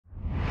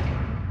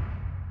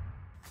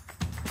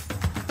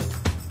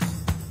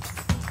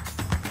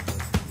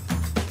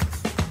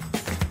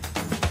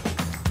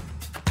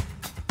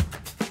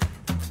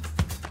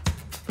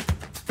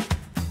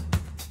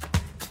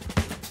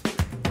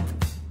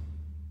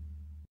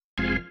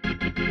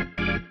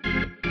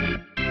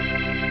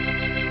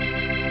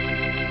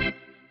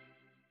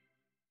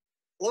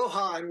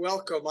Aloha and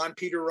welcome. I'm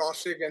Peter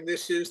Rosegg, and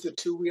this is the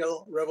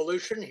Two-Wheel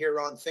Revolution here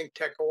on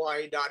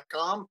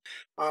ThinkTechHawaii.com.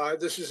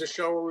 This is a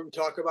show where we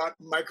talk about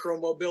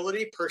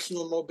micro-mobility,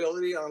 personal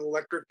mobility on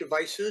electric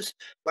devices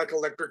like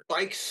electric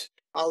bikes,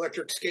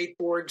 electric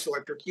skateboards,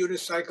 electric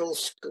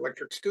unicycles,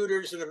 electric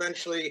scooters, and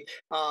eventually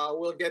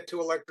we'll get to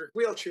electric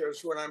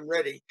wheelchairs when I'm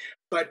ready.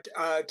 But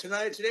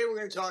today we're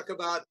going to talk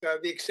about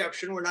the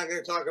exception. We're not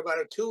going to talk about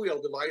a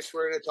two-wheel device.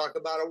 We're going to talk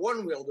about a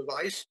one-wheel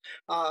device,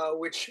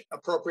 which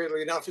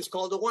appropriately enough is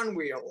called a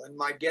one-wheel. And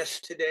my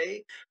guests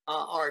today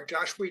are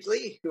Josh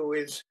Wheatley, who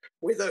is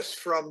with us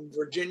from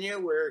Virginia,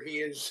 where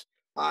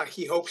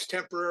he hopes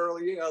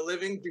temporarily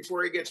living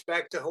before he gets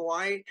back to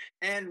Hawaii,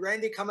 and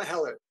Randy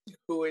Kanahele,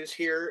 who is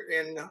here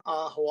in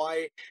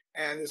Hawaii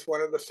and is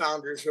one of the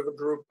founders of a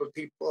group of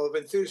people, of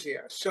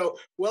enthusiasts. So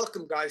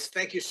welcome, guys.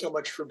 Thank you so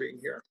much for being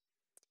here.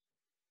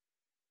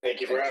 Thank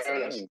you for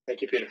having us.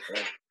 Thank you, Peter.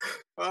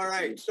 All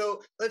right.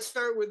 So let's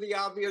start with the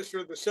obvious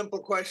or the simple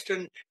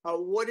question.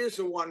 What is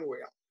a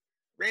one-wheel?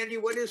 Randy,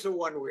 what is a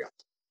one-wheel?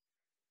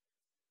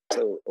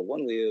 So a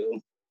one-wheel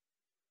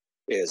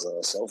is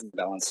a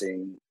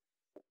self-balancing,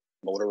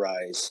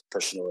 motorized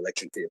personal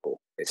electric vehicle,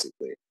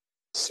 basically.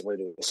 Similar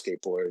to a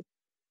skateboard,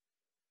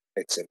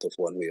 except with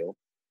one wheel,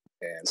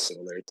 and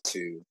similar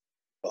to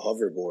a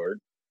hoverboard,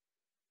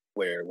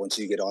 where once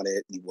you get on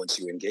it, once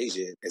you engage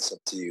it, it's up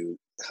to you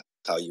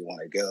how you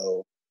want to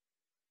go,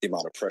 the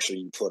amount of pressure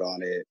you put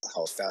on it,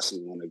 how fast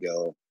you want to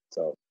go.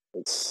 So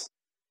it's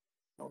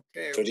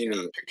pretty neat.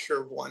 A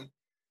picture of one,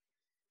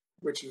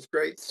 which is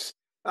great.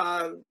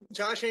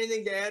 Josh,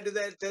 anything to add to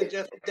that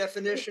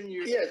definition?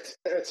 Yeah,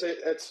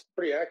 that's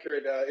pretty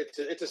accurate.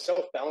 It's a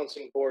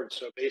self-balancing board.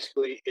 So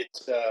basically,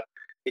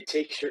 it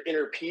takes your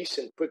inner peace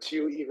and puts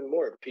you even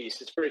more at peace.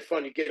 It's pretty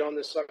fun. You get on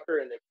this sucker,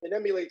 and it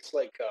emulates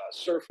like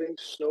surfing,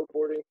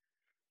 snowboarding,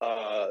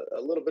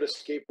 a little bit of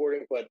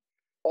skateboarding, but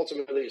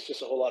ultimately, it's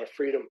just a whole lot of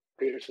freedom.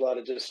 There's a lot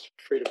of just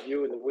freedom,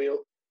 you and the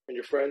wheel and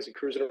your friends and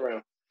cruising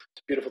around.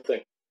 It's a beautiful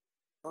thing.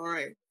 All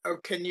right.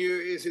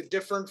 Is it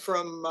different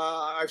from,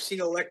 I've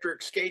seen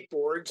electric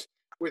skateboards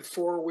with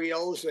four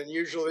wheels, and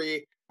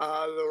usually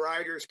the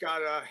rider's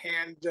got a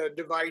hand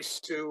device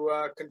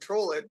to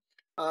control it.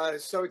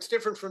 So it's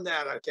different from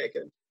that, I take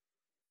it.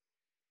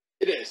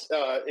 It is.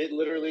 It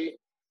literally,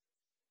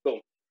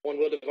 boom, one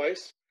wheel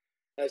device.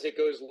 As it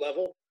goes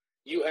level,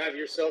 you have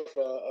yourself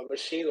a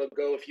machine that'll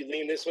go, if you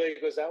lean this way,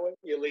 it goes that way.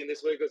 You lean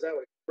this way, it goes that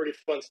way. Pretty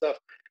fun stuff.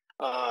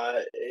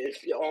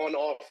 If you're on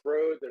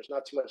off-road, there's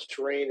not too much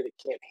terrain that it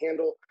can't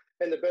handle.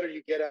 And the better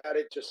you get at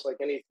it, just like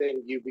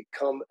anything, you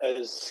become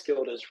as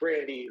skilled as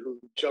Randy, who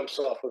jumps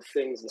off of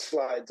things and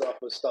slides off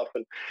of stuff.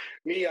 And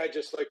me, I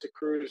just like to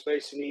cruise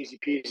nice and easy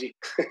peasy.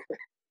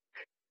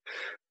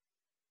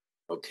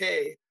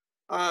 Okay.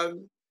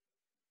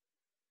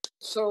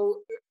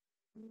 So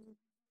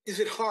is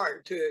it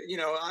hard to,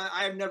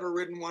 I've never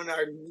ridden one.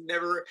 I've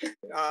never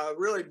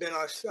really been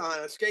on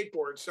a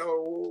skateboard.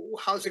 So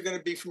how's it going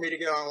to be for me to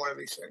get on one of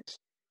these things?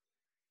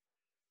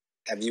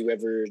 Have you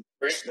ever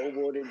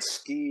snowboarded,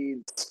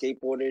 skied,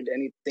 skateboarded,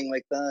 anything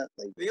like that?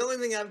 Like the only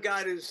thing I've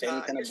got is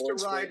I used to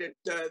ride at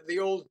the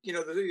old,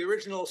 the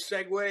original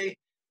Segway,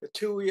 the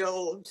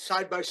two-wheel,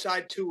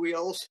 side-by-side two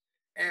wheels.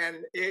 And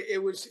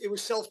it was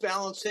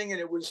self-balancing, and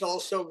it was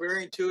also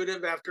very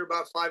intuitive. After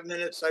about 5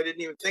 minutes, I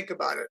didn't even think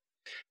about it.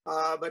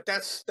 But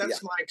that's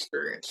my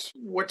experience.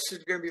 What's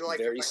it going to be like?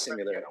 Very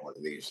similar. On one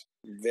of these?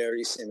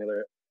 Very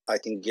similar. I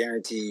can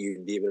guarantee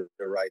you'd be able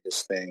to ride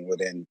this thing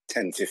within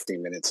 10,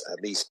 15 minutes, at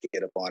least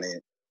get up on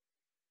it,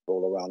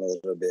 roll around a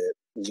little bit.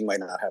 You might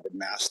not have it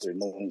mastered.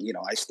 No,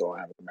 I still don't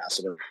have it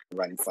mastered. I'm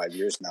riding 5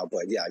 years now,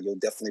 but yeah, you'll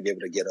definitely be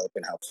able to get up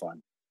and have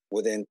fun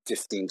within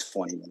 15,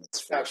 20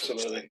 minutes.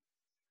 Absolutely.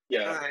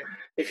 Yeah. Right.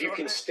 If you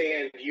can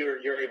stand,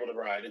 you're able to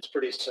ride. It's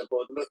pretty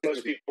simple.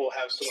 Most people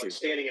have someone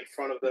standing in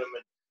front of them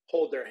and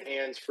hold their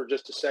hands for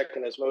just a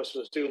second, as most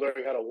of us do,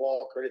 learning how to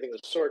walk or anything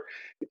of the sort.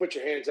 You put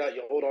your hands out,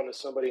 you hold on to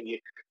somebody, and you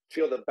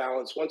feel the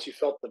balance. Once you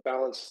felt the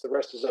balance, the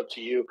rest is up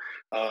to you.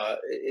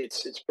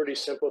 It's pretty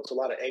simple. It's a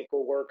lot of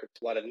ankle work,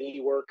 it's a lot of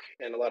knee work,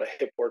 and a lot of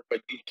hip work,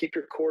 but you keep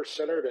your core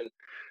centered and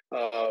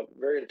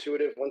very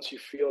intuitive. Once you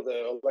feel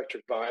the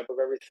electric vibe of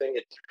everything,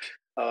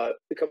 it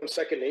becomes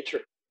second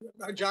nature.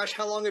 Josh,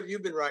 how long have you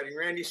been riding?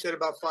 Randy said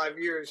about 5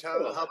 years. How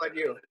about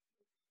you?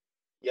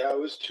 Yeah, it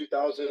was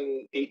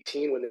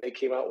 2018 when they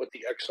came out with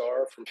the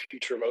XR from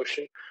Future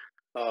Motion.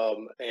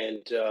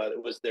 And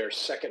it was their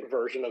second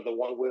version of the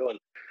one wheel. And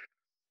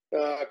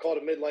I called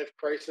it a midlife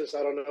crisis.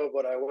 I don't know,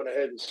 but I went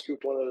ahead and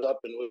scooped one of those up.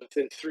 And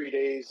within 3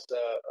 days,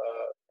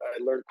 I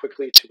learned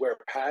quickly to wear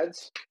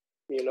pads,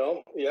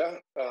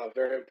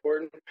 very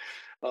important.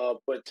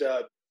 But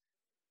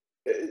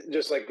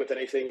just like with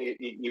anything,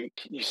 you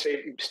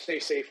stay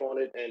safe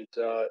on it, and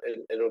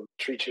it'll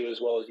treat you as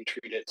well as you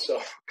treat it.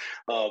 So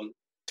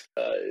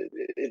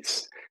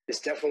it's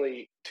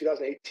definitely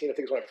 2018. I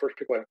think is when I first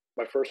picked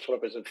my first one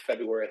up. Is in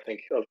February, I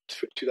think, of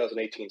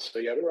 2018. So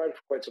yeah, I've been riding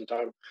for quite some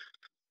time,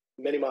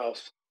 many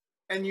miles.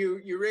 And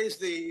you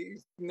raised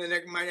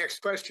my next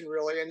question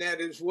really, and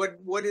that is what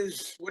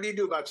do you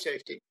do about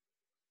safety?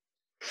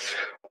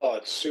 Oh,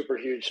 it's super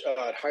huge.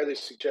 I'd highly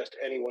suggest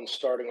anyone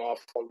starting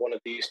off on one of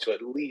these to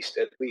at least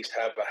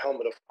have a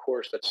helmet. Of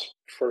course, that's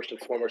first and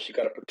foremost. You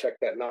got to protect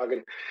that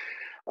noggin.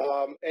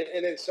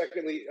 And then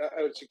secondly,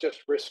 I would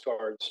suggest wrist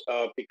guards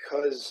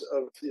because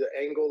of the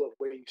angle of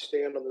where you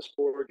stand on this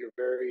board. You're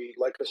very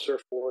like a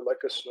surfboard,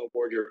 like a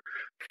snowboard. Your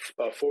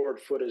forward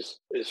foot is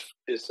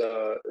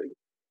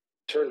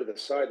turned to the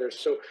side there.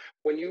 So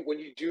when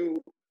you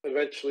do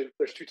eventually,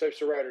 there's two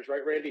types of riders,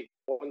 right, Randy?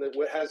 One that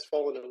has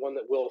fallen and one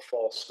that will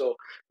fall. So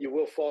you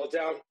will fall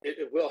down.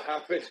 It will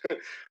happen.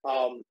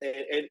 And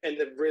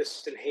the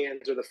wrists and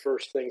hands are the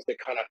first things that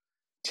kind of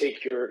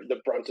take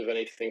the brunt of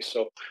anything.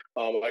 So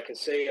I can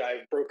say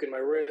I've broken my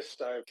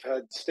wrist. I've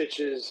had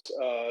stitches.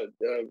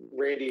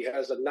 Randy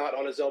has a knot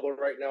on his elbow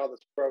right now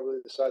that's probably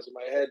the size of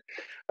my head.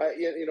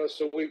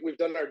 So we've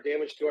done our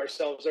damage to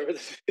ourselves over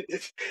this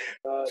years.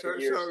 So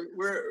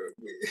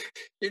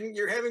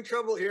you're having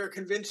trouble here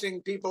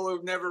convincing people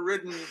who've never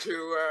ridden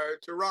to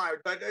ride,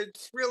 but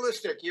it's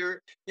realistic.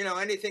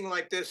 Anything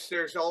like this,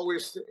 there's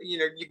always,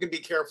 you can be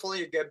careful.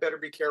 You better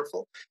be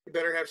careful. You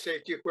better have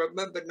safety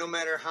equipment, but no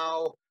matter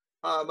how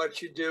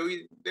much you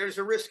do, there's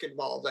a risk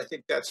involved. I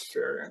think that's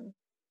fair.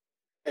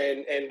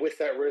 And with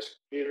that risk,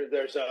 Peter,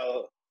 there's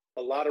a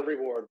lot of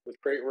reward.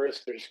 With great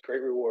risk, there's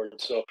great reward.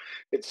 So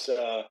it's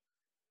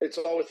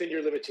all within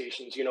your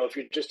limitations. If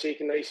you're just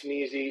taking nice and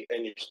easy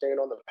and you're staying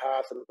on the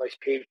path, a nice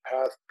paved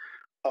path,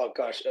 oh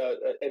gosh,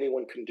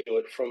 anyone can do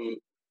it. From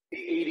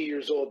 80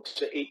 years old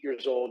to 8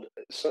 years old,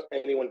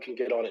 anyone can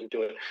get on it and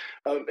do it.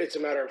 It's a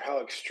matter of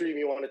how extreme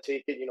you want to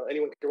take it.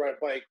 Anyone can ride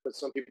a bike, but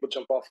some people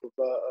jump off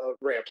of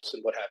ramps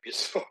and what have you.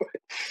 So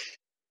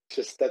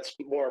that's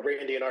more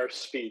Randy and our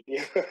speed.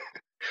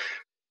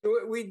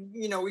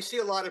 We see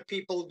a lot of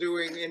people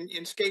doing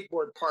in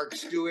skateboard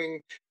parks doing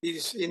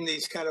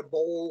these kind of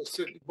bowls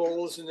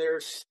and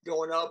they're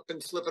going up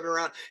and slipping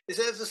around. Is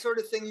that the sort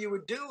of thing you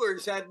would do, or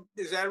is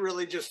that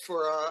really just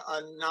for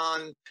a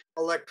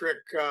non-electric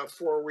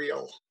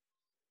four-wheel?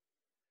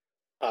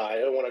 I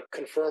don't want to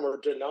confirm or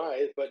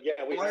deny, but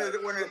yeah,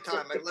 one at a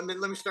time. Let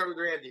me start with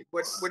Randy.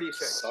 What do you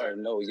think? Sorry,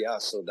 no, yeah.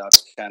 So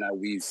that's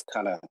we've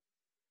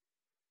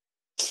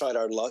tried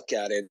our luck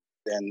at it.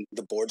 And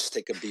the boards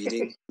take a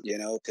beating,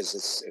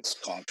 because it's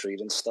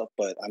concrete and stuff.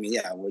 But I mean,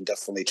 yeah, we're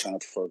definitely trying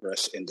to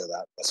progress into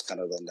that. That's kind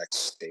of the next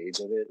stage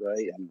of it,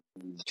 right? And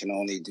you can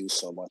only do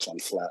so much on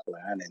flat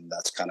land, and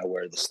that's kind of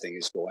where this thing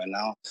is going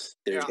now.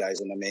 There's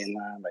guys in the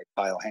mainland like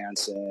Kyle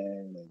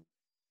Hansen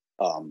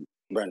and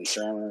Brendan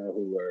Shermer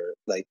who are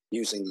like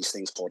using these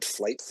things called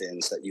flight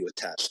fins that you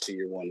attach to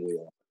your one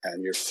wheel,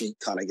 and your feet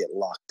kind of get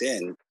locked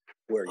in.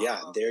 Where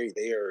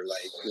they are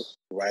like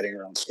riding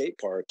around skate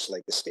parks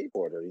like a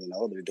skateboarder,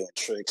 they're doing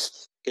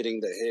tricks,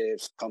 hitting the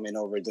hips, coming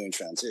over, doing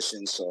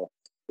transitions. So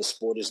the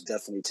sport is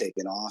definitely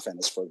taking off and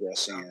it's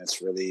progressing, and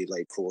it's really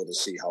like cool to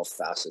see how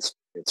fast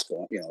it's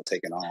going,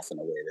 taking off in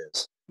the way it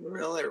is.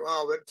 Really?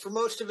 Wow. But for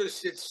most of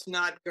us, it's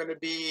not going to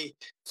be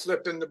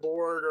flipping the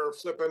board or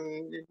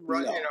flipping,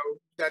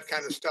 that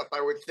kind of stuff, I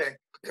would think,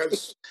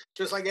 because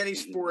just like any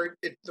sport,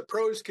 the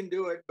pros can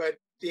do it, but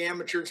the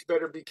amateurs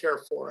better be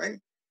careful, right?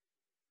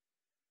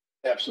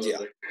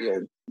 Absolutely. Yeah,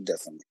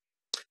 definitely.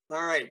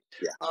 All right.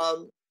 Yeah.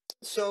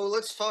 So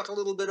let's talk a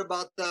little bit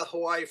about the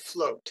Hawaii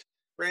float.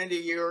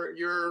 Randy,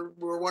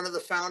 we're one of the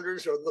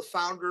founders or the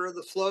founder of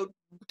the float.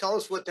 Tell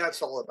us what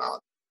that's all about.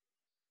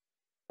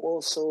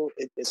 Well, so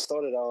it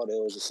started out,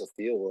 it was just a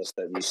few of us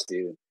that used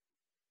to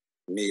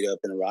meet up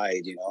and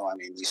ride, I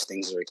mean, these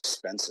things are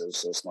expensive,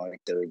 so it's not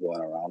like they were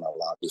going around a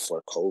lot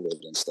before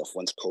COVID and stuff.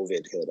 Once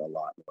COVID hit, a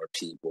lot more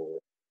people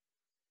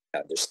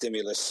had their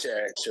stimulus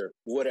checks or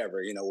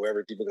whatever,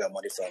 wherever people got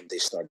money from, they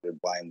started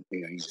buying,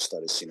 you just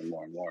started seeing it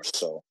more and more.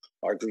 So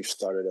our group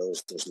started,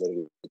 there's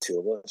literally 2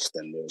 of us,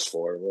 then there's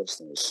 4 of us,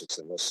 then there's 6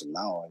 of us. And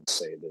now I'd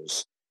say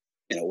there's,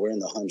 we're in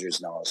the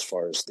hundreds now as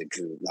far as the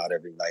group, not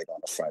every night on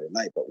a Friday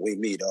night, but we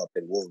meet up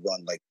and we'll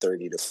run like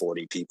 30 to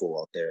 40 people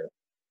out there,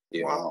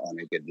 on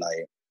a good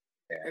night.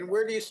 And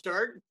where do you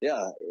start?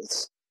 Yeah,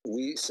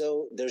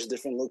 so there's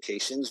different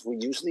locations. We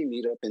usually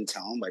meet up in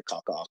town by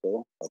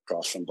Kaka'ako,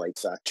 across from Bike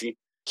Factory.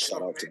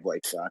 Shout out to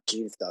Bike Factory,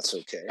 if that's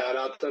okay. Shout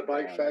out to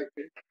Bike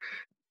Factory.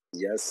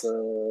 Yes,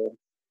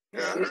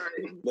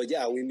 but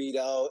yeah, we meet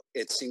out.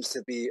 It seems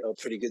to be a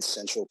pretty good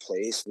central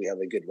place. We have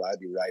a good ride.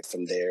 We ride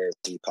from there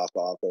through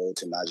Kaka'ako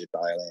to Magic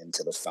Island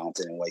to the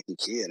fountain in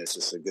Waikiki, and it's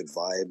just a good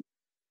vibe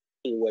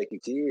in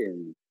Waikiki.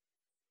 And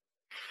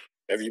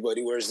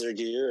everybody wears their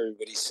gear,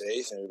 everybody's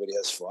safe, and everybody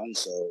has fun.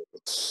 So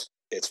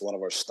it's one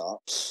of our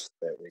stops.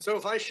 So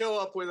if I show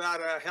up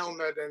without a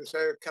helmet and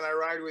say, "Can I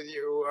ride with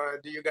you?"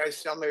 Do you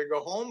guys tell me to go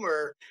home,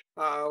 or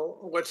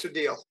what's the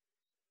deal?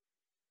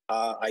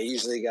 I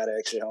usually got an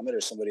extra helmet,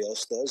 or somebody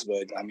else does.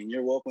 But I mean,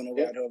 you're welcome to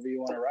ride however you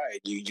want to ride.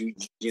 You're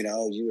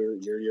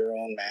your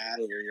own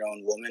man, you're your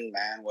own woman,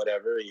 man,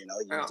 whatever. You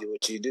do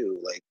what you do.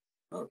 Like,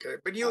 okay,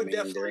 but you would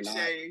definitely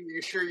say,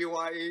 "You sure you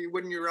want?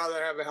 Wouldn't you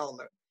rather have a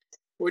helmet?"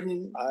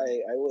 Wouldn't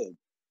I would.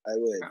 I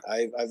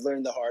would. I've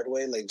learned the hard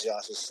way, like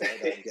Josh has said.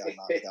 I've got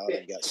knocked out.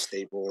 I've got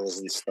staples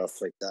and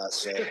stuff like that.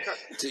 So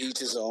to each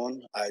his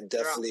own. I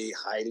definitely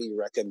highly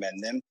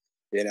recommend them.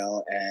 You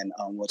know, and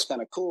what's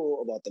kind of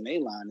cool about the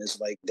mainline is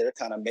like they're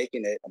kind of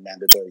making it a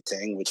mandatory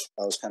thing, which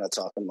I was kind of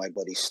talking to my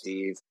buddy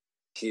Steve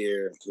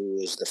here, who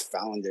is the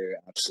founder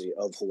actually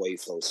of Hawaii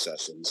Float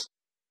Sessions.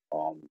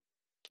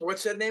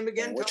 What's that name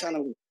again? We're trying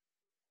to.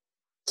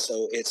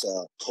 So it's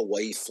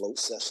Hawaii Float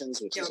Sessions,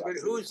 which is but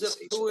who is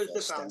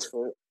the founder?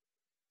 For.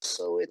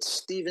 So it's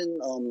Steven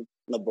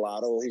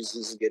Nablato.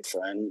 He's a good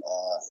friend.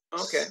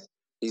 Okay.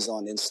 He's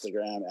on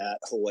Instagram at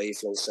Hawaii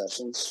Float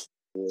Sessions.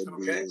 Would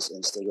be his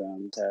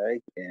Instagram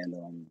tag,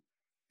 and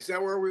is that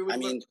where we would? I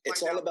mean,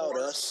 it's all about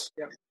us.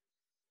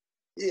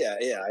 Yeah.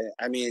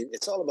 I mean,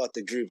 it's all about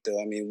the group,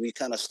 though. I mean, we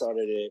kind of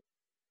started it.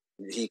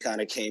 He kind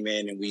of came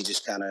in, and we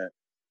just kind of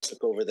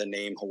took over the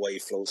name Hawaii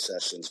Float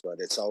Sessions. But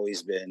it's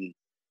always been.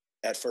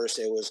 At first,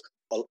 it was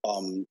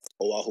Oahu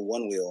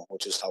One Wheel,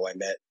 which is how I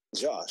met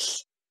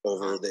Josh.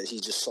 Over that, he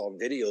just saw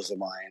videos of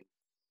mine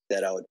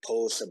that I would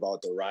post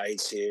about the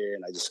rides here,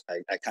 and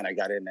I kind of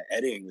got into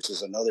editing, which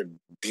is another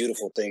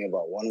beautiful thing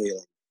about one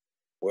wheeling,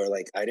 where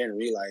like I didn't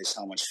realize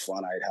how much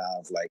fun I'd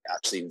have like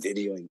actually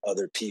videoing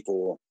other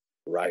people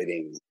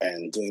riding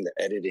and doing the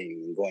editing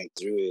and going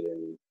through it,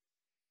 and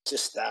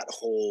just that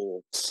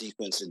whole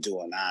sequence of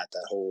doing that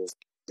whole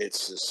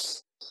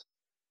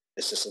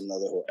it's just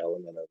another whole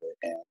element of it,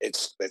 and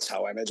it's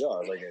how I met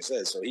Josh, like I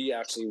said. So he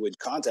actually would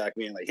contact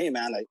me and like, hey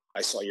man,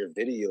 I saw your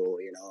video,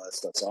 you know,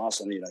 that's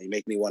awesome. You know, you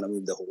make me want to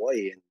move to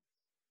Hawaii, and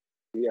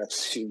we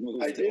actually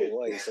moved to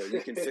Hawaii. So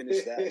you can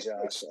finish that,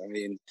 Josh. I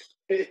mean,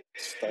 you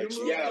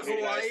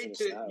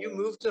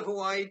moved to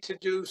Hawaii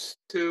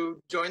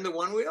to join the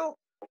One Wheel.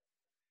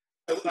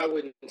 I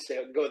wouldn't say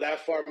go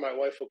that far. My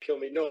wife will kill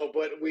me. No,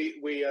 but we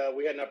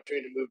had an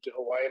opportunity to move to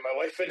Hawaii, my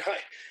wife and I.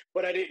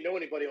 But I didn't know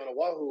anybody on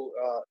Oahu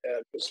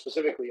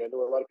specifically. I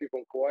know a lot of people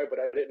in Kauai, but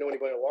I didn't know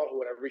anybody on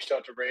Oahu. And I reached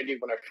out to Randy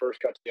when I first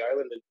got to the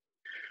island.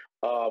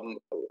 And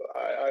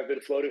I've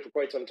been floating for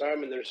quite some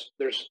time. And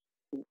there's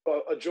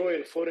a joy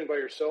in floating by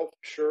yourself.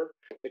 Sure,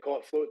 they call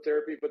it float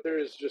therapy, but there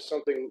is just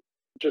something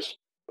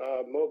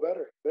more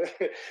better.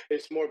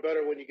 It's more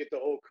better when you get the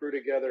whole crew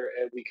together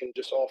and we can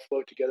just all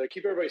float together.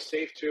 Keep everybody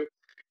safe too.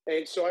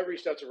 And so I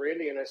reached out to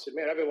Randy and I said,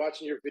 man, I've been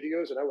watching your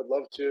videos and I would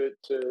love to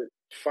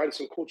find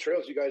some cool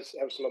trails. You guys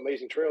have some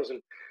amazing trails.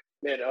 And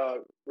man,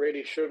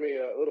 Randy showed me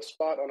a little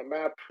spot on a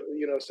map,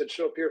 you know, said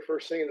show up here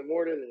first thing in the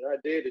morning, and I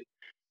did.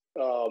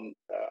 And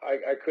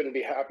I couldn't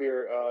be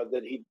happier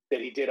that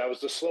he did. I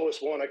was the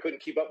slowest one. I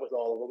couldn't keep up with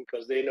all of them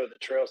because they know the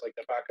trails like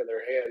the back of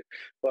their hand.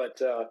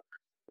 But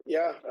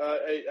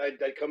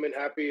I come in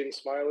happy and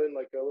smiling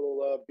like a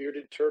little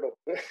bearded turtle.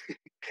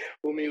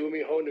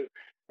 Umi honu.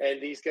 And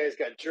these guys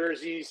got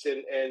jerseys,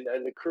 and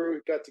the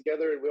crew got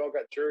together, and we all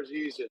got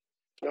jerseys and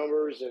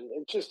numbers, and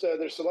just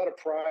there's a lot of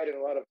pride and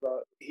a lot of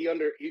he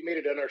made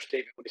it an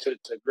understatement when he said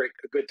it's a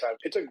good time.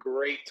 It's a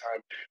great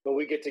time when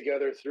we get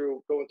together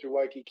going through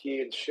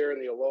Waikiki and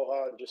sharing the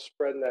aloha and just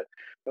spreading that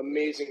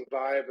amazing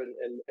vibe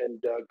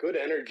and good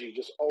energy,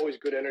 just always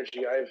good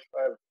energy. I've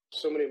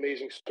so many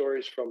amazing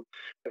stories from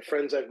the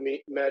friends I've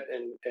met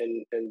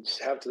and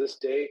have to this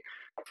day,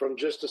 from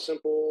just a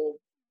simple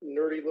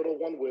nerdy little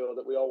one wheel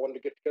that we all wanted to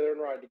get together and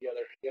ride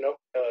together, you know,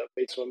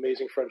 made some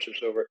amazing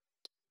friendships over it.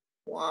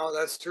 Wow,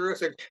 that's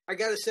terrific. I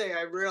got to say,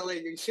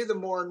 you see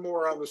them more and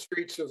more on the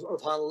streets of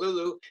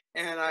Honolulu,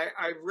 and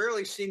I've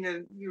rarely seen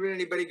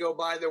anybody go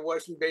by that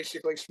wasn't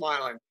basically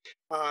smiling.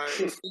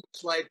 It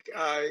seems like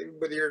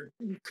whether you're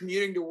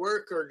commuting to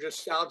work or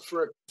just out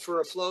for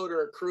a float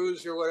or a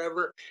cruise or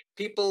whatever,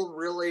 people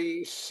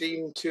really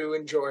seem to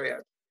enjoy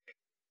it.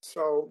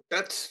 So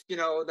that's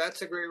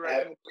a great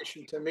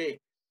recommendation to me.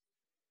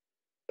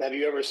 Have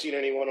you ever seen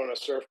anyone on a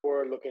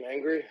surfboard looking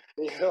angry?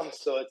 You know,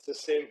 so it's the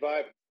same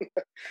vibe.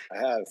 I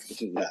have.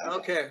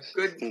 Okay,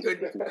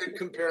 good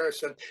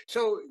comparison.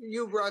 So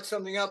you brought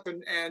something up,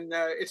 and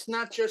it's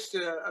not just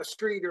a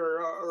street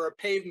or a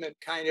pavement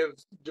kind of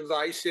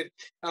device.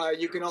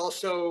 You can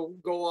also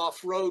go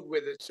off road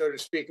with it, so to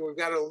speak. And we've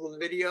got a little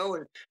video,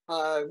 and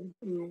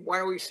why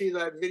don't we see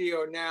that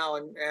video now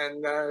and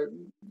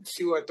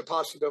see what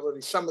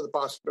some of the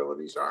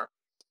possibilities are.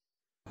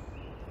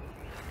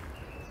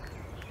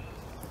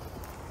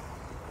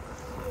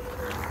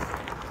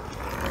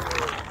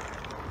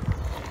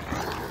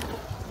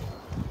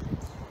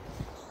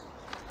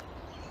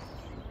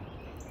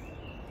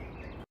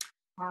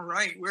 All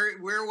right.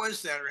 Where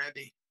was that,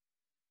 Randy?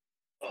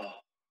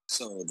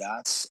 So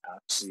that's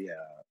actually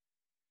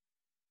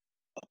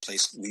a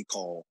place we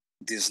call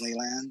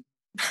Disneyland.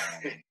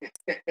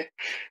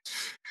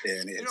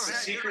 And it's a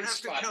secret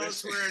spot. You don't have to tell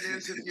us where it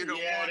is if you don't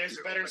want to. Yeah, there's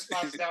better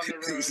spots down the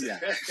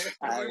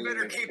road. We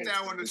better keep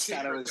that one a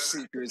secret. Kind of a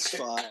secret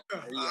spot.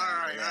 All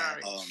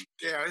right.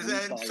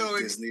 So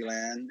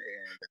Disneyland,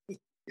 and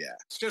yeah,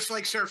 it's just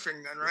like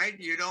surfing, then, right?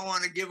 You don't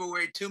want to give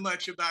away too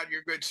much about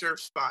your good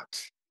surf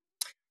spots.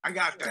 I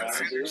got that.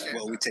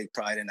 Well, we take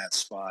pride in that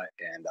spot,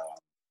 and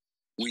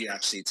we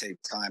actually take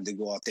time to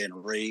go out there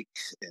and rake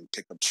and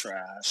pick up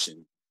trash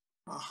and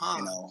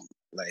You know,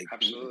 like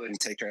we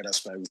take care of that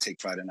spot. We take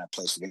pride in that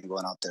place. We've been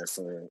going out there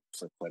for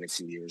quite a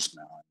few years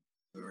now.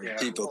 Yeah,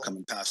 people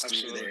coming past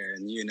through there,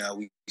 and you know,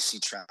 we see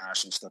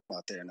trash and stuff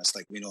out there, and it's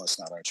like, we know it's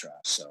not our trash,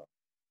 so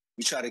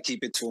we try to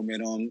keep it to a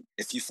minimum.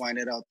 If you find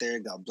it out there,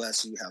 God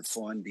bless you, have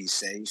fun, be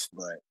safe.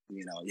 But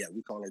you know, yeah,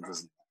 we call it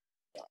Disney.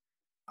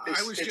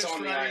 I was just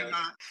riding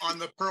on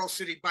the Pearl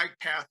City bike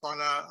path on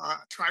a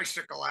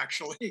tricycle,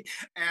 actually,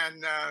 and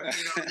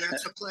you know,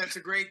 that's a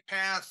great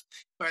path,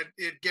 but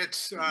it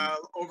gets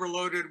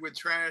overloaded with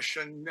trash,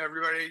 and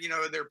everybody, you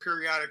know, their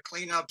periodic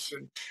cleanups,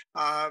 and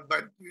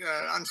but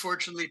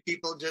unfortunately,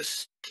 people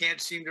just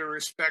can't seem to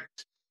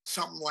respect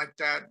something like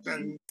that,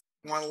 and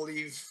want to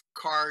leave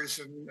cars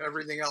and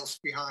everything else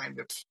behind.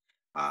 It's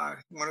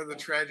one of the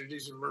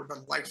tragedies of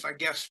urban life, I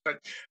guess. But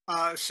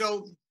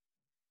so.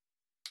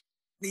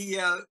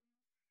 The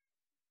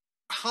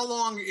how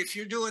long, if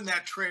you're doing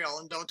that trail,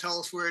 and don't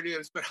tell us where it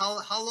is, but how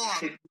long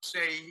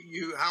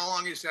how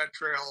long is that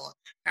trail?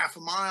 Half a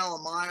mile,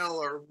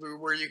 or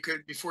where you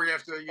could, before you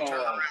have to turn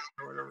around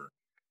or whatever?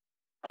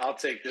 I'll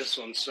take this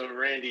one. So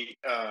Randy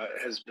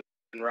has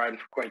been riding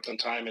for quite some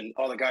time, and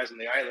all the guys on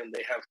the island,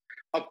 they have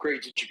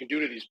upgrades that you can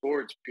do to these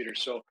boards, Peter.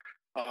 So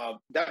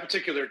that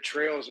particular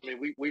trails, I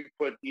mean, we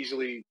put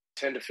easily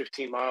 10 to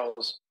 15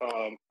 miles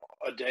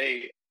a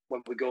day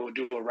when we go and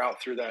do a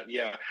route through that.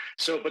 Yeah.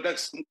 So, but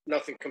that's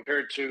nothing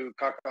compared to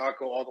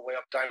Kaka'ako all the way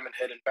up Diamond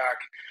Head and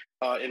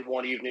back in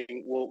one evening.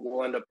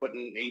 We'll end up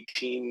putting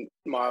 18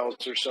 miles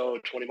or so,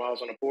 20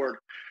 miles on a board.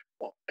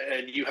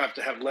 And you have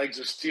to have legs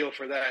of steel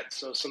for that.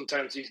 So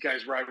sometimes these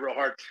guys ride real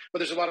hard, but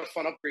there's a lot of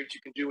fun upgrades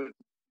you can do with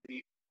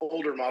the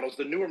older models.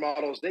 The newer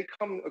models, they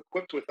come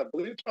equipped with, I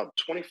believe it's about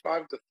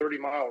 25 to 30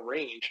 mile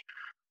range,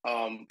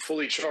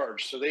 fully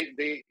charged. So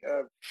they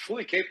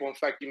fully capable. In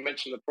fact, you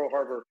mentioned the Pearl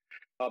Harbor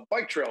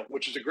bike trail,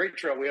 which is a great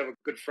trail. We have a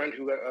good friend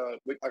who I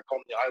call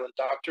him the Island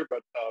Doctor,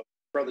 but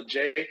Brother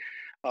Jay,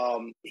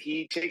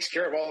 he takes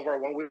care of all of our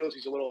one wheels.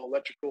 He's a little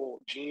electrical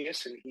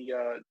genius, and he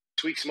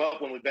tweaks them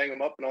up when we bang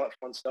them up and all that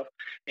fun stuff.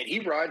 And he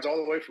rides all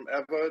the way from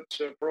Eva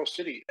to Pearl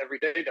City every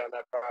day down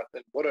that path.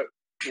 And what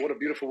a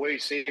beautiful way,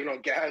 saving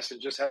on gas, and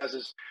just has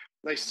this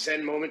nice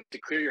Zen moment to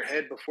clear your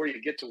head before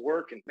you get to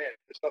work. And man,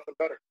 there's nothing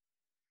better.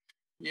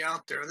 Yeah,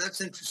 out there. That's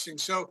interesting.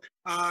 So,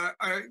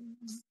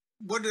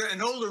 what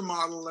an older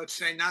model, let's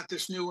say, not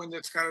this new one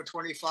that's got a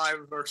 25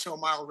 or so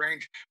mile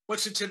range.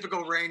 What's the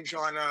typical range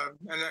on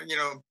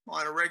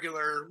a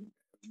regular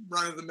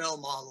run of the mill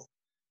model?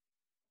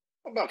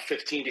 About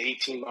 15 to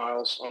 18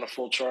 miles on a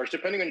full charge,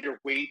 depending on your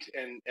weight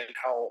and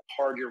how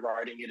hard you're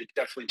riding it. It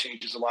definitely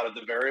changes a lot of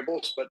the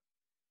variables, but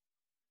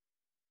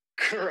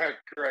correct.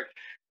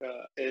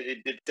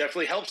 It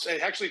definitely helps. And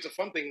actually, it's a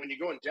fun thing when you're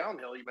going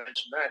downhill. You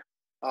mentioned that.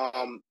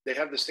 They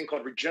have this thing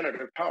called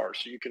regenerative power.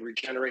 So you can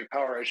regenerate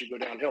power as you go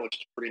downhill, which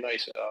is a pretty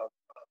nice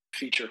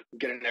feature.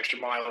 Get an extra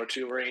mile or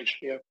two range.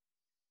 Yeah.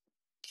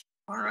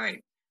 All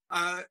right.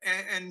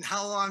 And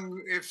how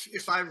long,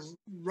 if I've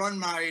run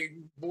my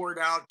board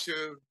out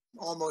to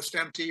almost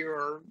empty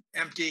or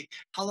empty,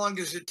 how long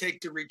does it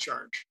take to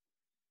recharge?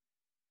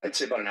 I'd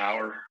say about an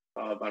hour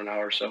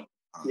or so.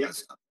 Yeah.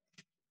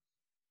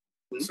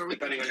 So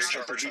depending on your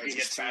charger, you can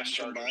get fast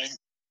chargers.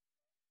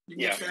 You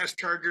can get fast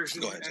chargers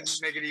and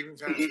make it even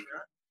faster.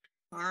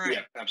 All right.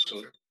 Yeah,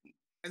 absolutely.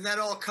 And that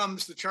all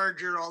comes, the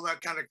charger, all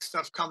that kind of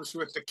stuff comes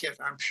with the kit,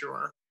 I'm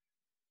sure.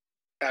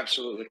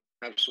 Absolutely.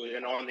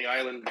 And on the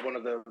island, one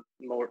of the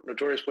more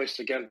notorious places,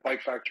 again,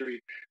 Bike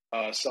Factory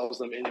sells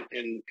them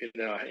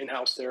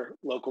in-house there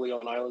locally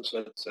on island.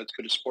 So that's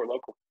good to support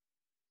local.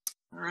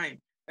 All right.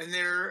 And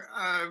there,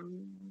 I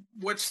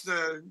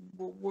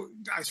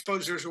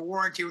suppose there's a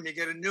warranty when you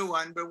get a new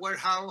one, but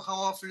how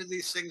often do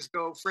these things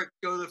go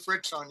the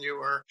fritz on you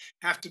or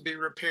have to be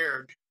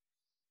repaired?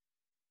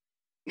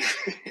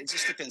 It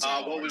just depends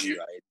on what you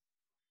ride.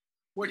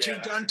 What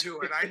you've done to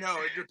it. I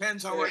know it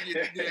depends on what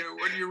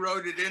you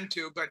rode it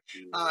into, but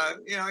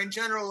in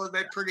general, are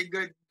they pretty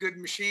good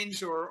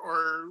machines,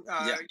 or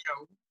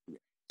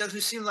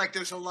doesn't seem like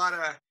there's a lot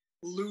of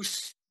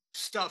loose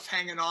stuff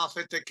hanging off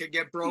it that could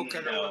get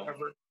broken or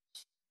whatever.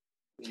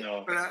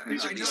 No, but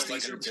these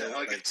things are built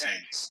like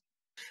tanks.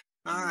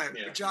 All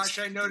right, Josh,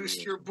 I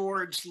noticed your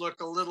boards look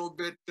a little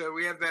bit,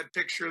 we have that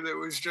picture that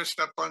was just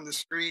up on the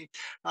screen.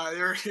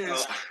 There it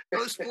is.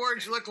 Those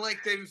boards look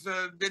like they've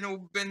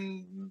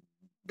been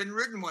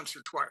ridden once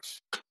or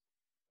twice.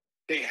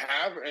 They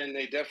have, and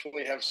they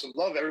definitely have some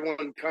love.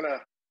 Everyone kind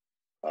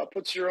of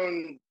puts your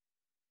own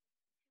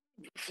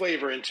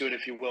flavor into it,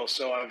 if you will.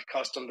 So I've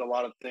customed a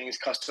lot of things,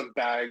 custom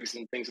bags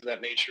and things of that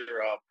nature.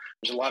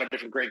 There's a lot of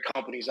different great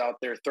companies out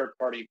there,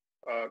 third-party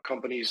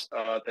companies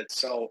that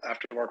sell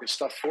aftermarket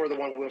stuff for the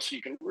one wheel, so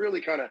you can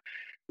really kind of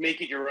make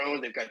it your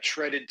own. They've got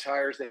treaded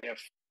tires, they have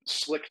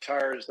slick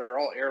tires, they're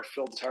all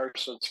air-filled tires,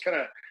 so it's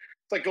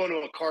like going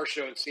to a car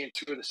show and seeing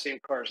two of the same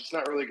cars. It's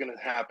not really going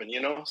to happen,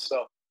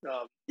 so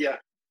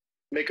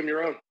make them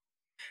your own.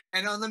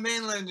 And on the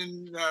mainland,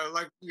 and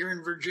like you're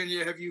in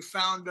Virginia, have you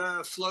found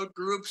float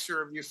groups,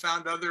 or have you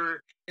found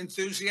other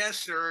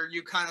enthusiasts, or are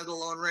you kind of the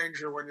Lone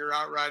Ranger when you're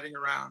out riding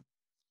around?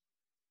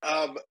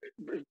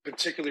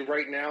 Particularly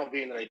right now,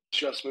 being that I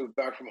just moved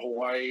back from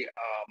Hawaii,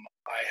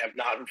 I have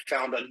not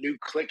found a new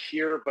clique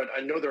here, but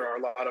I know there are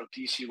a lot of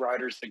DC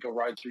riders that go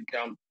ride through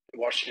down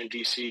Washington,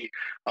 D.C.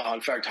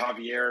 In fact,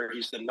 Javier,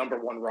 he's the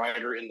 #1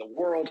 rider in the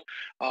world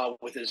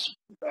with his,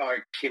 I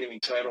can't even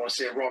tell, I don't want to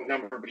say a wrong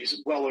number, but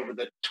he's well over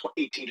the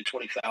 18 to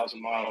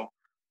 20,000 mile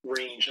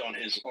range on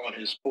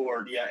his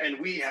board. Yeah, and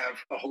we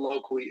have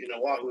locally in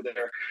Oahu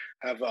there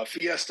have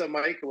Fiesta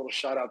Mike. A little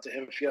shout out to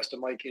him. Fiesta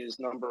Mike is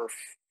number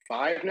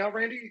 5 now,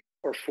 Randy,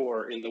 or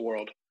 4 in the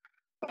world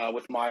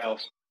with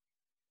miles.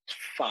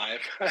 5.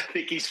 I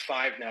think he's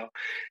 5 now.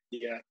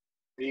 Yeah.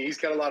 He's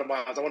got a lot of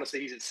miles. I want to say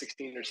he's at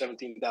 16 or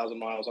 17,000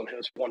 miles on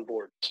his one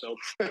board. So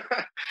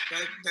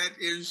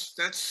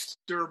that's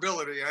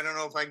durability. I don't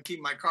know if I can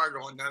keep my car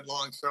going that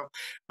long. So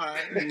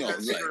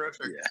that's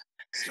terrific. Yeah.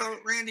 So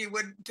Randy,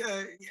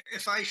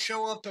 if I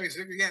show up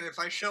again? If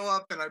I show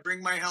up and I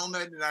bring my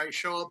helmet and I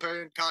show up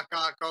in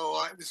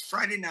Kakako, it's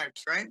Friday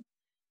nights, right?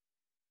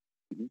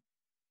 Mm-hmm.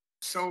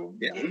 So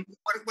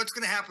what's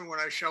going to happen when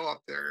I show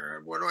up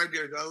there? What do I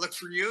do? Do I look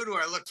for you? Do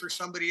I look for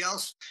somebody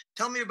else?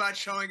 Tell me about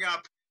showing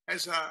up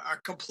as a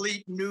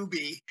complete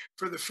newbie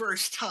for the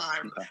first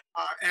time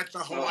at the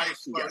Hawaii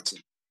float. Gotcha.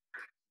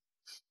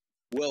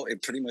 Well,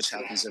 it pretty much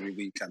happens every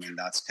week. I mean,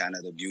 that's kind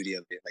of the beauty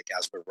of it. Like,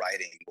 as we're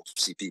riding, we'll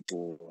see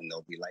people and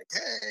they'll be like,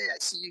 hey, I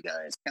see you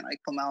guys. Can I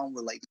come out? And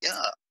we're like,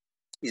 yeah.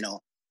 You know,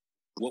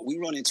 what we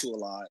run into a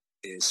lot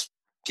is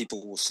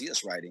people will see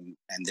us riding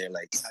and they're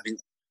like, I mean,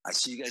 I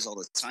see you guys all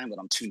the time, but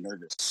I'm too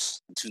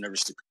nervous. I'm too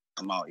nervous to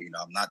come out. You know,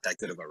 I'm not that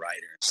good of a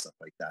rider and stuff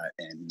like that.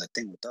 And the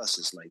thing with us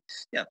is like,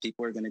 yeah,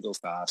 people are going to go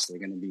fast. They're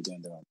going to be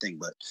doing their own thing,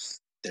 but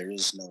there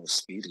is no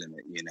speed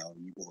limit. You know,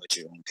 you go at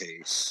your own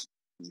pace.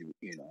 You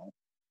know,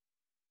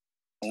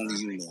 only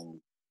you know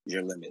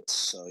your limits.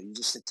 So you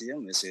just stick to your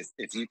limits.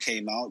 If you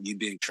came out, you'd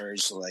be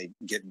encouraged to like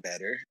get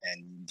better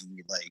and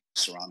be like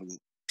surrounded with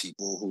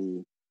people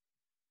who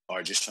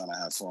are just trying to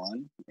have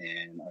fun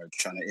and are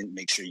trying to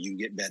make sure you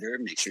get better,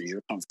 make sure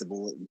you're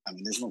comfortable. I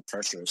mean, there's no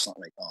pressure. It's not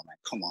like, oh man,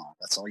 come on,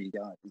 that's all you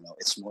got. You know,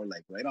 it's more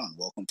like, right on,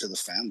 welcome to the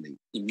family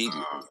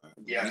immediately.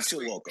 Yeah, you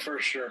feel welcome for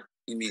sure.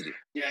 Immediately.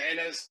 Yeah, and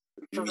as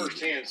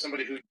firsthand,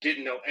 somebody who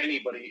didn't know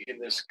anybody in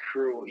this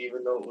crew,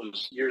 even though it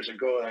was years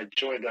ago I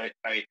joined,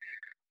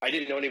 I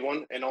didn't know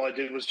anyone, and all I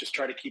did was just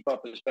try to keep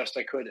up as best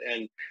I could.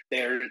 And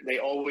they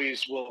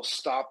always will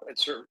stop at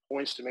certain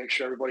points to make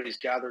sure everybody's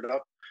gathered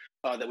up,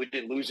 that we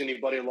didn't lose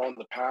anybody along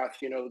the path.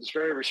 You know, it's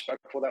very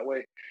respectful that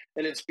way.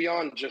 And it's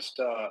beyond just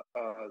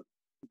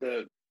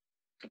the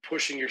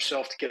pushing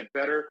yourself to get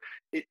better.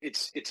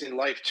 It's in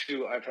life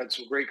too. I've had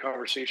some great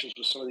conversations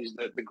with some of these,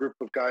 the group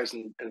of guys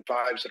and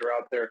vibes that are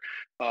out there.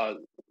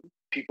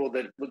 People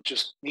that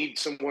just need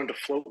someone to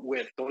float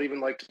with, don't even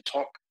like to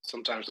talk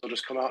sometimes. They'll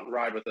just come out and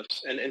ride with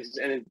us.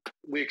 And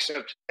we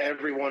accept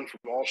everyone from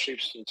all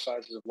shapes and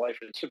sizes of life.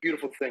 It's a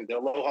beautiful thing. The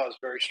aloha is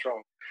very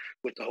strong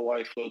with the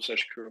Hawaii Float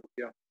Session crew.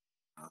 Yeah.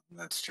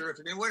 That's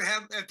terrific. And what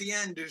happens at the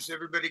end? Does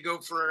everybody go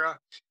for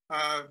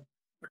a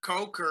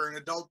Coke or an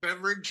adult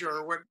beverage,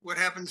 or what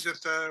happens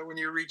when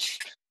you reach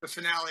the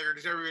finale? Or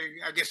does everybody,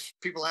 I guess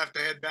people have to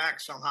head back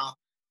somehow?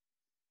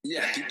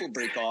 Yeah, people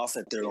break off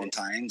at their own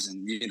times,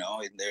 and you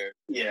know, I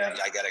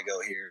gotta go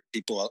here.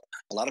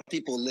 A lot of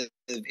people live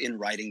in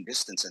riding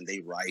distance, and they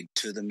ride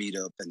to the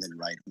meetup and then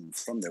ride home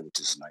from there, which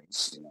is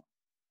nice. You know,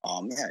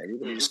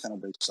 everybody just kind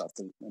of breaks off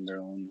in their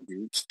own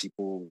groups.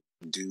 People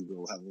do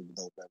go have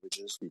adult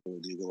beverages. People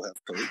do go have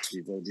Cokes.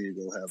 People do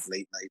go have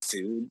late night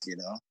food. You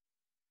know,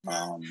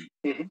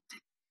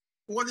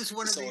 what is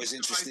one it's of always these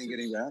interesting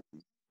getting back.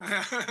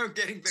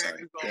 Getting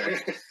back is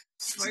always.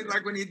 It's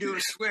like when you do a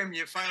swim,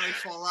 you finally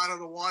fall out of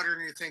the water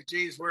and you think,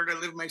 geez, where did I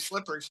leave my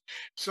slippers?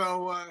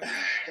 So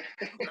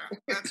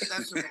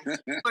that's amazing.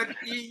 But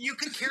you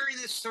can carry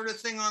this sort of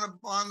thing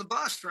on the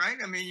bus, right?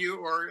 I mean,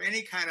 or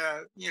any kind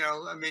of, you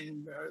know, I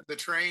mean, the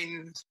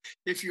train,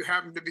 if you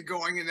happen to be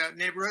going in that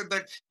neighborhood,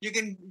 but you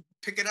can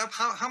pick it up.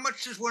 How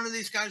much does one of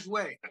these guys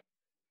weigh?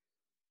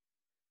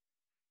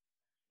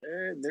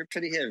 They're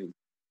pretty heavy.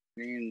 I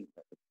mean,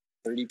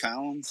 30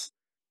 pounds.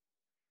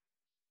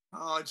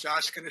 Oh,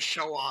 Josh's going to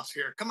show off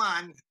here. Come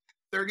on.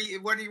 30.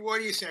 What do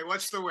you say?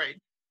 What's the weight?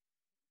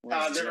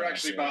 They're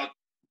actually about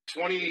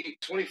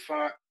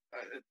 25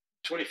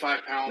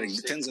 pounds.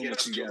 It depends on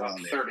what you get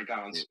on there. 30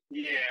 pounds.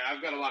 Yeah,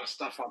 I've got a lot of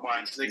stuff on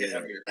mine, so they get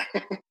heavier.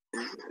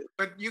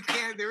 But you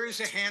can't. There is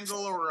a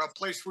handle or a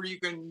place where you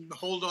can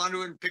hold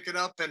onto it and pick it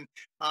up and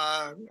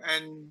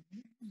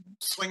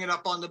sling it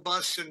up on the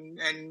bus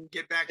and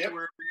get back to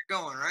wherever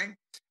you're going, right?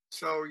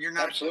 So you're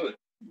not absolutely.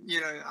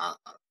 You know,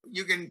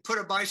 you can put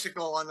a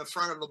bicycle on the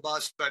front of a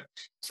bus, but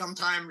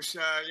sometimes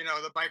you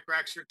know, the bike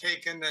racks are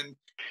taken, and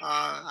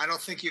I don't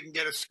think you can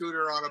get a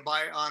scooter on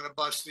a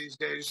bus these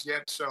days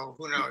yet. So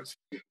who knows?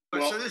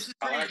 But so this is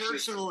pretty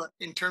versatile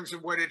in terms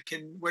of what it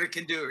can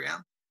do. Yeah.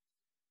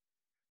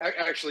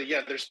 Actually,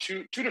 yeah, there's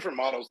two different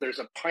models. There's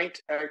a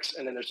Pint X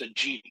and then there's a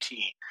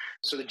GT.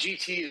 So the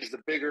GT is the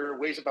bigger,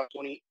 weighs about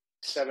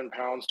 27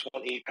 pounds,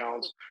 28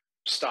 pounds.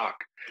 stock.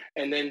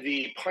 And then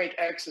the Pint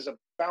X is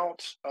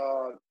about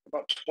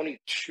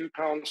 22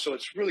 pounds, so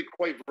it's really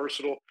quite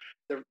versatile.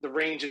 The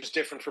range is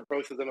different for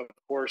both of them, of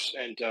course,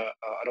 and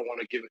I don't want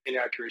to give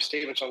inaccurate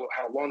statements on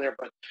how long they're,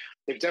 but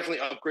they've definitely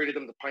upgraded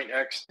them, the Pint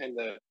X and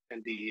the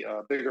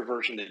bigger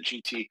version, the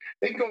GT.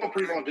 They can go a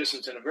pretty long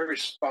distance in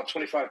about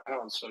 25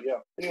 pounds. So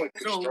yeah, anyone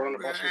can start on the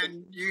bus.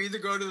 And you either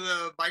go to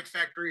the bike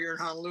factory here in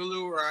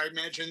Honolulu, or I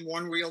imagine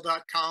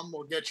onewheel.com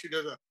will get you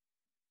to the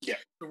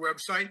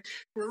website.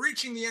 We're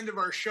reaching the end of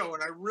our show,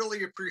 and I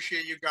really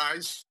appreciate you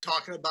guys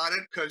talking about it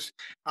because,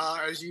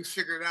 as you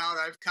figured out,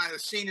 I've kind of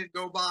seen it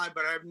go by,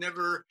 but I've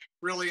never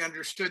really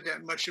understood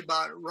that much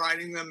about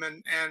riding them,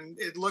 and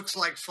it looks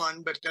like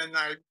fun, but then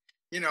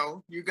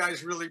you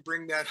guys really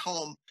bring that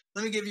home.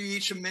 Let me give you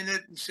each a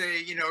minute and say,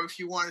 if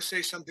you want to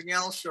say something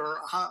else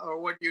or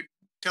what you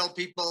tell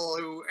people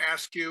who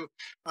ask you,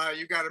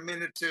 you got a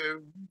minute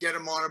to get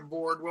them on a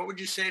board, what would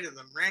you say to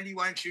them? Randy,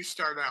 why don't you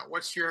start out?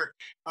 What's your,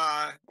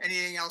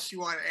 anything else you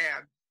want to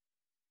add?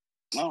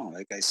 No,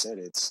 like I said,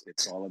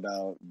 it's all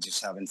about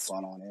just having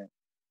fun on it,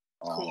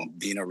 cool.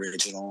 Being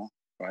original,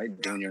 right?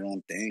 Yeah. Doing your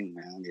own thing,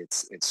 man.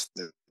 It's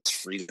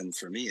freedom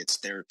for me. It's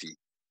therapy.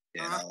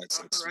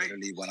 It's right.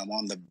 Literally when I'm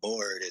on the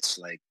board, it's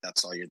like,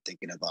 that's all you're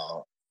thinking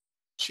about.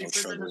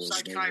 Cheaper than a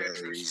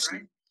psychiatrist,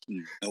 right?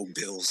 No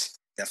bills.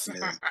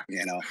 Definitely,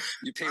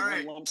 you pay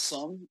one lump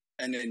sum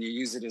and then you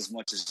use it as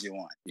much as you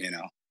want,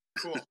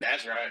 Cool.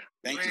 That's right.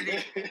 Thank you.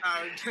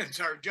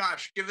 Sorry,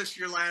 Josh, give us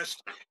your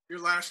last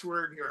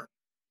word here.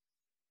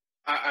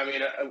 I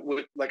mean,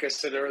 like I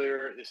said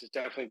earlier, this is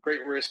definitely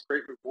great risk,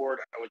 great reward.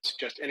 I would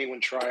suggest anyone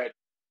try it.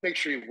 Make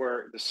sure you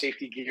wear the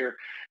safety gear,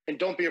 and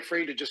don't be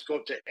afraid to just go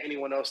up to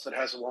anyone else that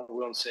has a one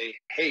wheel and say,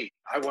 "Hey,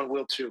 I want a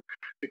wheel too,"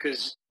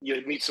 because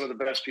you meet some of the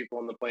best people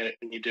on the planet,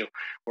 and you do.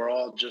 We're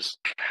all just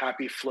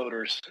happy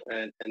floaters,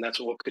 and that's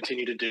what we'll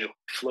continue to do.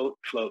 Float,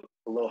 float,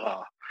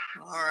 aloha.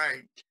 All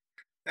right.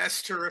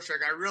 That's terrific.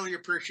 I really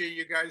appreciate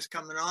you guys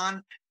coming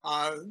on.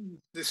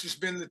 This has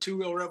been the Two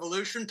Wheel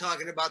Revolution,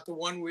 talking about the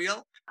one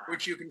wheel,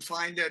 which you can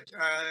find at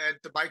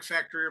the Bike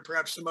Factory or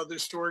perhaps some other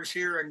stores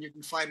here, and you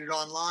can find it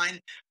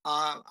online.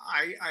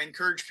 I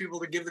encourage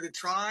people to give it a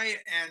try,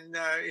 and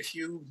if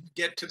you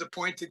get to the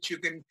point that you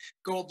can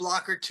go a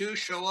block or two,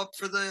 show up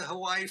for the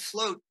Hawaii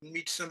float and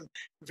meet some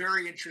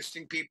very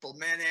interesting people,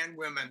 men and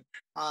women.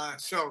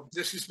 So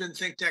this has been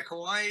ThinkTech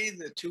Hawaii,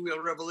 the Two Wheel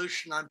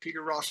Revolution. I'm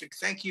Peter Rosegg.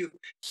 Thank you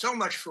so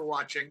much for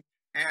watching,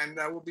 and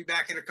we'll be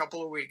back in a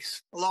couple of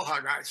weeks.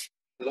 Aloha, guys.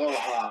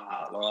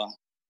 Aloha. Aloha.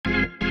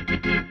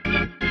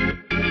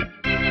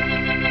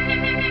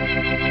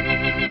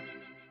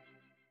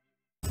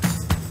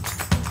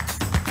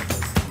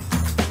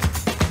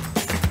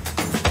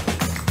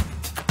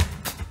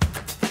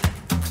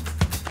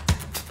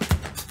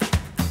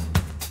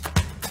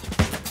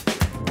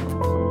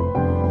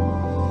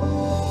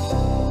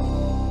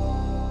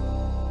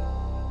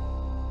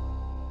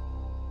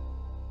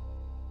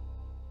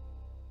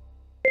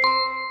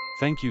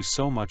 Thank you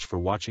so much for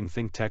watching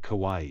ThinkTech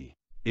Hawaii.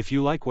 If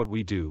you like what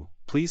we do,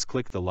 please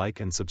click the like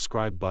and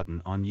subscribe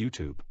button on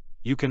YouTube.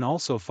 You can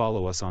also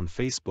follow us on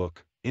Facebook,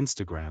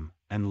 Instagram,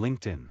 and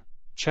LinkedIn.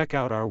 Check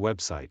out our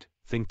website,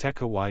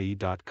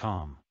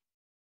 thinktechhawaii.com.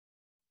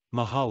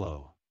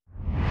 Mahalo.